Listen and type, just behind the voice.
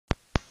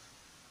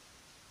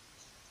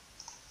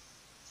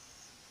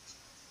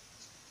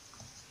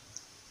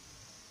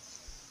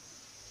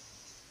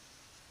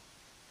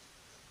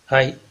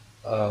Hi,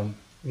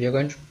 we are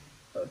going to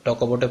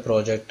talk about a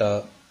project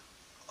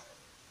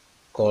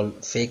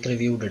called fake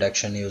review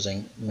detection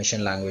using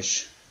machine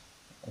language,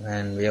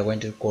 and we are going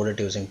to code it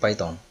using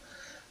Python.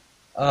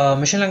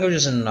 Machine language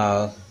is an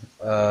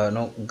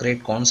no,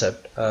 great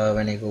concept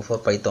when you go for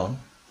Python.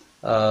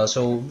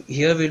 So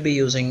here we'll be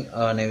using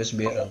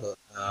Navier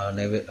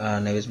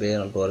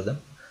algorithm,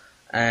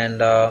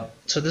 and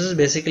so this is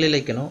basically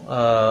like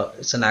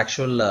it's an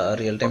actual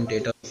real-time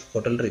data of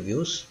hotel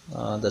reviews.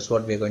 That's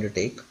what we are going to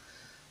take.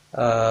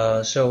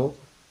 Here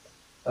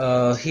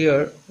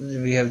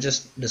we have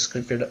just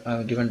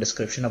given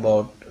description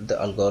about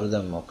the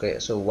algorithm. Okay,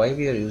 so why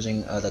we are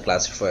using the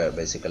classifier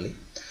basically.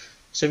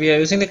 So we are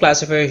using the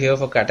classifier here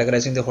for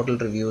categorizing the hotel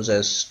reviews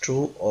as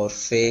true or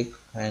fake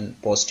and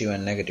positive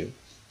and negative.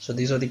 So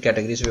these are the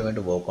categories we are going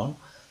to work on.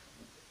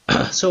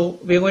 So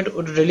we are going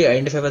to really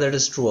identify whether it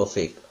is true or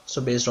fake.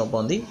 So based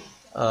upon the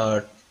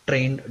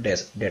trained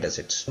data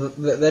sets.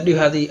 Where do you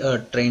have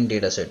the trained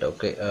data set?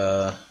 Okay,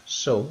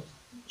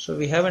 so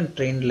we have a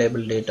trained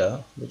label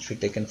data which we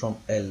taken from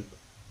ELP.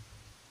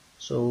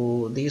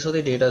 So these are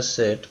the data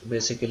set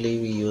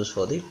basically we use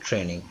for the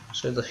training.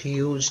 So the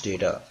huge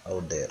data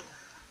out there.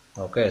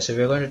 Okay, so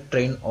we are going to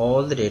train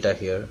all the data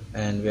here,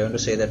 and we are going to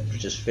say that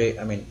which is fake.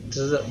 I mean, this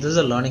is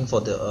a learning for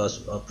the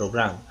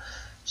program.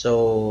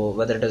 So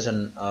whether it is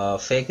an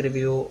fake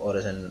review or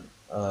is an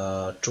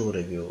true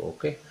review.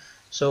 Okay,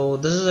 so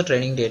this is the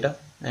training data,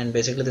 and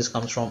basically this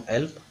comes from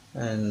ELP,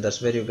 and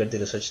that's where you get the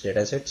research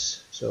data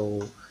sets.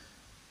 So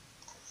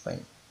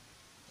fine.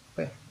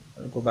 Okay,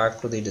 I'll go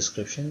back to the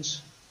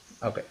descriptions.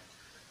 Okay,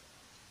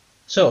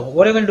 so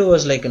what I'm going to do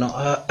is like we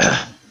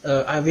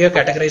are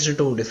categorized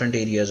into different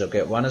areas.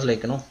 Okay, one is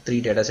like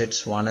 3 data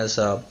sets. One is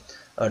a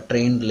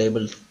trained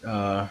labeled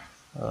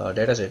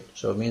data set.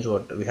 So it means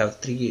what we have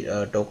 3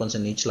 tokens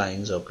in each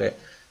lines. Okay,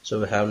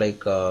 so we have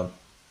like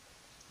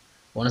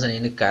one is an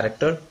unique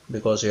character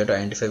because you have to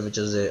identify which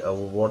is a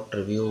what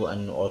review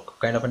and or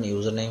kind of an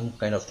username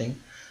kind of thing.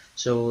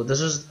 So this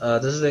is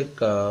like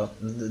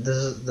this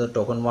is the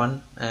token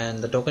 1, and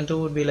the token 2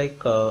 would be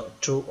like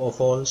true or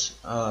false.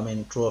 I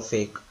mean true or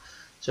fake.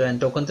 So and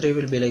token 3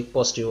 will be like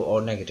positive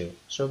or negative.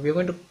 So we are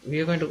going to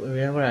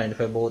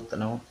identify both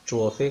true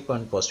or fake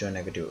and positive and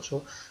negative.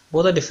 So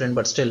both are different,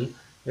 but still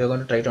we are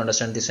going to try to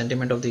understand the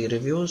sentiment of the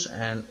reviews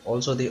and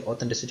also the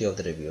authenticity of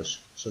the reviews.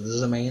 So this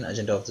is the main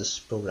agenda of this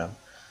program.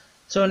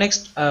 So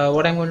next,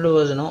 what I'm going to do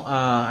is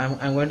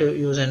I'm going to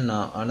use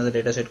another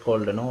data set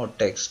called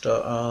text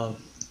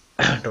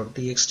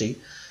 .txt.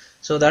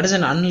 So that is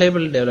an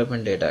unlabeled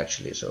development data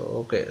actually. So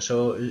okay,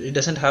 so it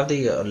doesn't have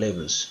the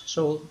labels.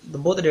 So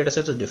both the data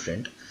sets are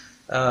different.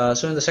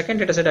 So in the second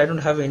data set I don't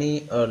have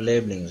any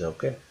labelings.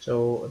 Okay,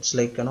 so it's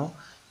like I'm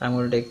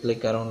going to take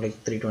like around like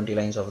 320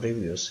 lines of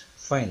reviews.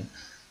 Fine.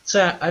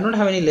 So I don't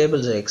have any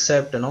labels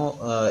except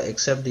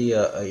except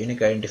the unique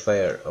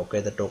identifier.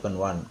 Okay, the token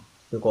 1,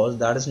 because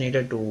that is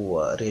needed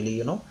to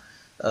really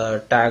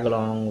tag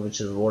along which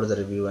is what is the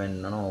review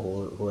and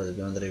who has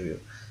given the review.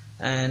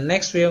 And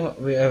next we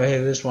have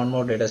used one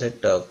more data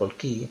set called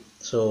key.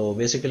 So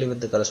basically with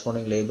the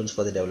corresponding labels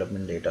for the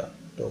development data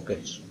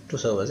tokens to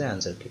serve as the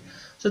answer key.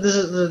 So this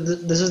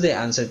is the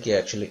answer key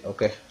actually.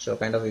 Okay, so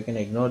kind of you can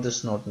ignore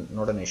this, not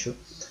an issue.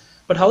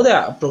 But how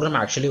the program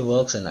actually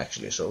works in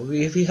actually, so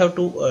we have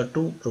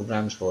two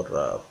programs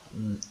for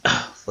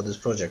for this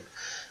project.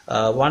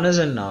 One is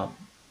in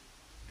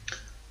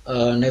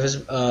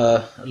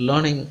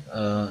learning.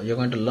 You're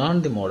going to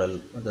learn the model.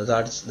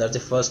 That's the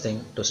first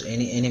thing to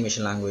any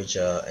machine language,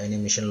 any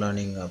machine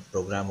learning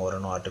program or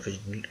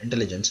artificial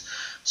intelligence.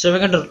 So we're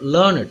going to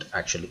learn it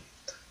actually.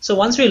 So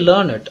once we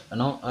learn it,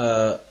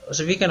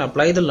 so we can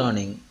apply the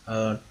learning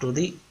to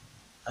the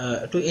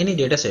to any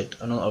data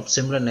set of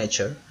similar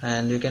nature,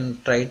 and you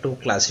can try to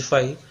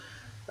classify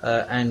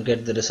and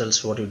get the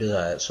results what you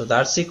desire. So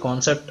that's the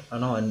concept,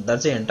 and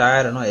that's the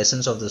entire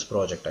essence of this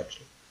project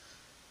actually.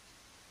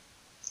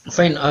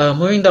 Fine.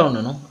 Moving down,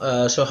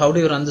 so how do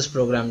you run this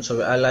program?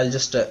 So I'll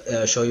just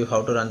show you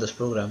how to run this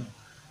program.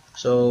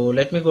 So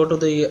let me go to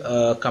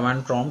the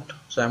command prompt.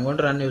 So I'm going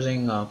to run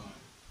using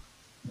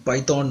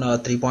Python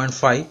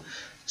 3.5.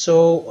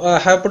 So I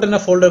have put in a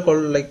folder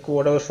called like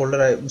whatever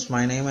folder it's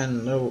my name,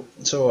 and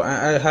so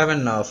I have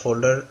a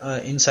folder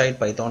inside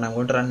Python. I'm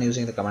going to run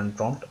using the command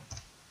prompt.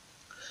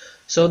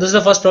 So this is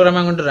the first program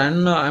I'm going to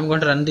run. I'm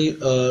going to run the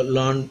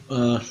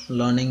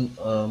learning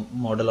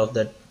model of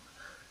that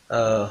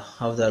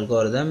of the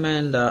algorithm,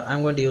 and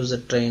I'm going to use the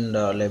trained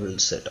label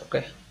set.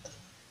 Okay,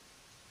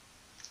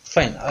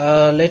 fine.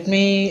 Let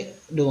me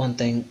do one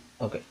thing.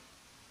 Okay,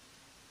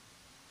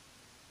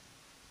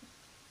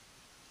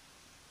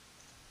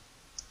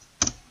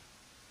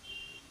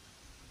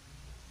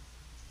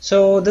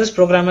 so this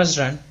program is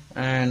run,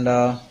 and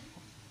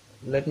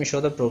let me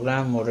show the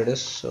program what it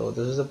is. So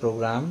this is the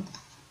program.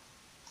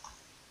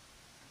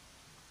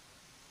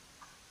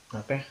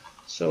 Okay,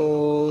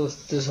 so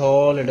this is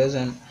all it is,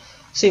 and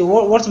see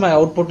what's my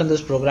output in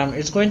this program.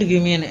 It's going to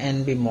give me an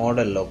NB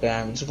model. Okay,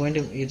 it's going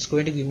to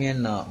give me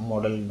an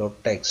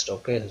model.text.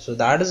 Okay, so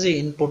that is the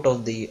input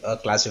of the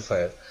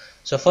classifier.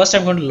 So first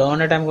I'm going to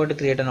learn it. I'm going to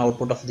create an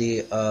output of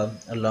the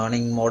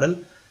learning model.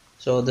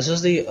 So this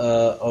is the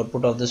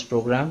output of this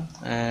program,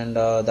 and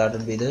that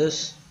would be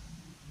this.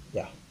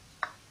 Yeah.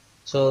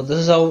 So this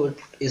is how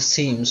it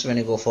seems when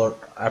you go for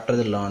after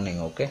the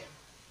learning. Okay.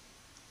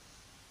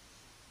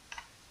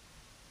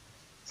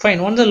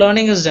 Fine. Once the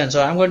learning is done,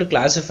 so I'm going to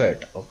classify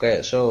it.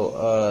 Okay.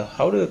 So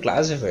how do you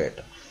classify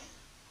it?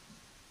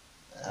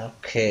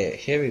 Okay,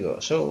 here we go.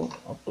 So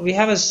we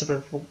have a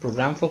separate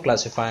program for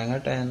classifying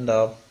it, and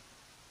well,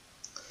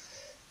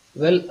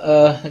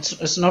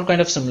 it's not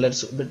kind of similar.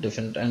 It's a bit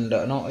different. And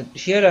no,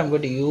 here I'm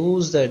going to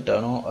use that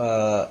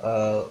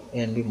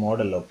NB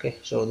model. Okay,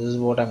 so this is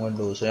what I'm going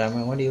to do. So I'm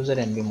going to use that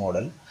NB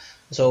model,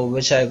 so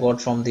which I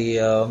got from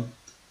the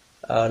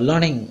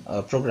learning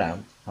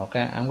program.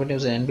 Okay, I'm going to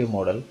use an NB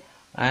model,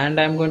 and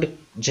I'm going to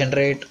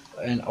generate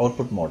an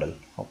output model.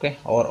 Okay,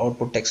 or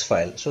output text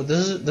file. So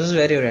this is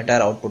where your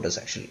entire output is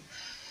actually.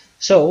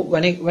 So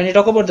when you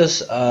talk about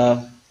this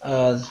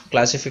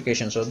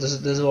classification, so this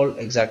is all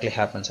exactly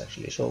happens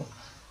actually. So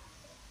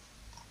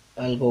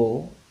I'll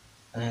go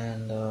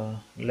and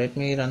let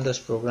me run this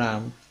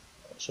program.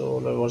 So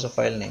what's the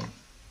file name?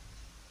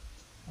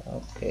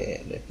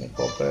 Okay, let me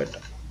copy it.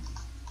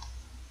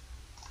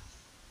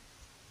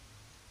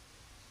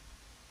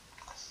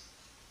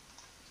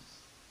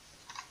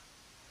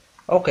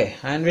 Okay,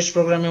 and which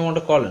program you want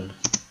to call in?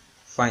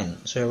 Fine,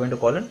 so you're going to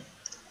call in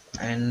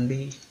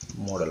NB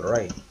model,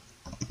 right?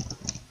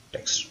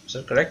 Text, is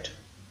that correct?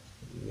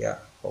 Yeah,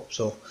 hope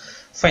so.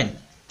 Fine.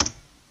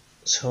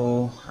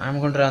 So I'm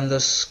going to run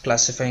this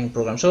classifying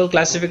program. So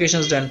classification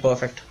is done,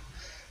 perfect.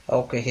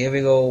 Okay, here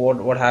we go.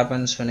 What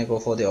happens when I go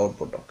for the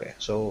output? Okay,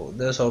 so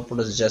this output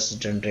is just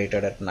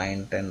generated at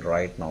 9:10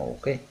 right now.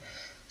 Okay,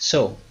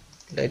 so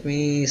let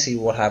me see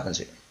what happens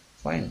here.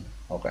 Fine.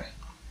 Okay.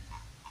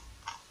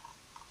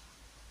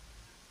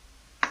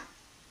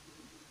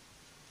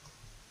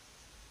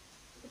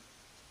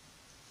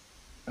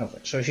 Okay,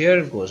 so here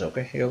it goes.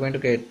 Okay, you're going to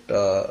get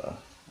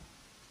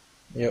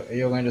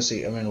you're going to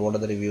see, I mean, what are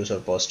the reviews are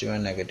positive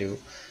and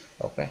negative.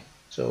 Okay,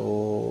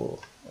 so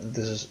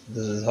this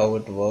is how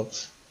it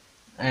works.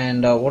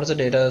 And what is the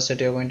data set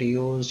you're going to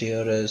use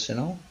here is,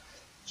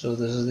 so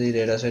this is the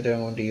data set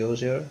I'm going to use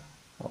here.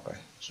 Okay,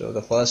 so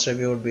the first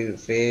review would be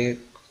fake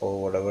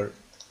or whatever.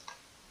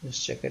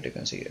 Just check it, you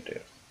can see it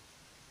here.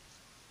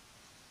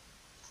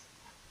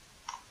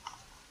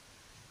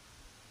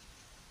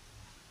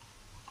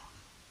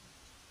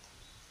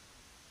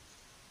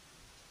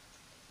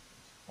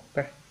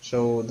 Okay,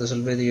 so this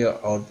will be the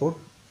output.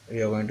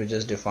 You're going to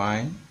just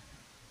define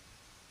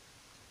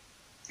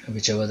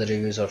whichever the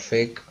reviews are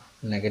fake,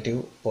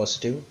 negative,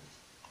 positive.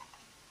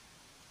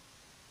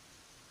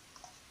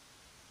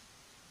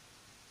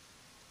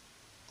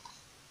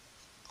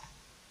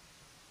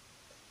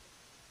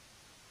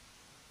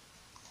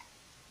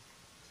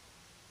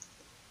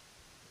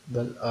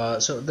 Well,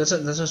 so that's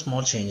a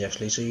small change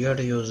actually. So you have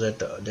to use that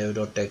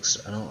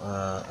dev.text,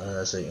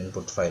 as an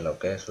input file.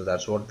 Okay, so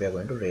that's what we are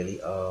going to really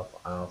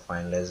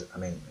finalize. I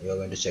mean, you're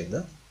going to check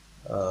the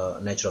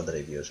nature of the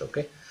reviews.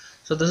 Okay,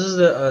 so this is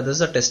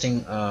the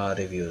testing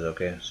reviews.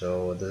 Okay,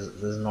 so this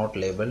is not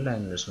labeled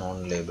and it's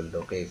non-labeled.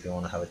 Okay, if you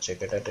want to have a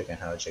check it out, you can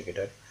have a check it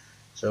out.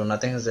 So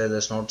nothing is there.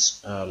 There's not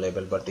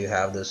labeled, but you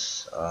have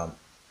this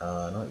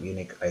no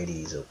unique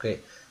IDs. Okay,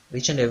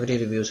 each and every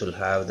reviews will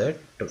have that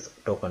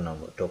token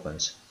number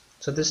tokens.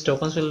 So these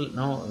tokens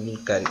will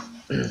carry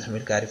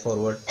will carry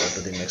forward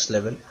to the next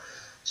level.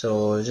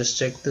 So just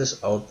check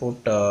this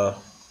output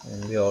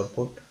NV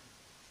output.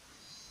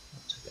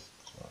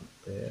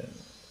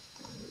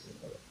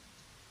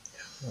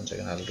 One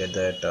second, I'll get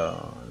that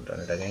and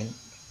run it again.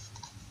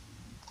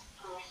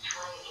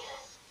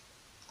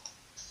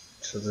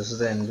 So this is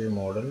the NB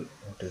model,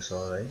 it is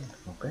alright.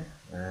 Okay,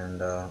 and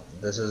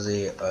this is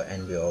the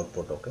NB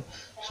output. Okay,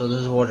 so this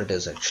is what it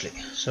is actually.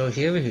 So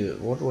here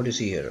what you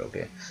see here.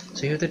 Okay,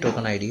 so here the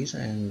token IDs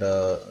and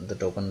the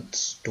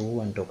tokens 2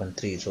 and token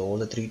 3. So all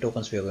the 3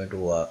 tokens we are going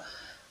to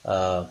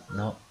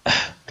now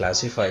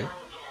classify.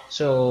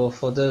 So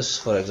for this,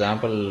 for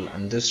example,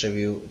 in this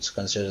review, it's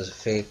considered as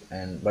fake,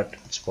 but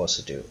it's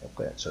positive.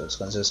 Okay, so it's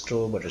considered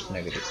true, but it's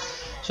negative.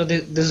 So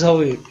this is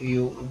how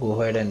you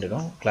go ahead and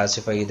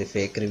classify the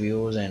fake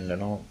reviews and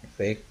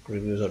fake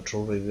reviews or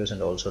true reviews,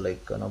 and also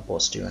like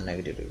positive and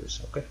negative reviews.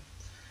 Okay,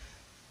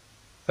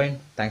 fine.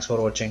 Thanks for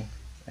watching,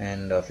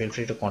 and feel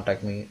free to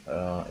contact me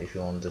if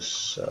you want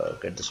this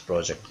get this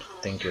project.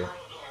 Thank you.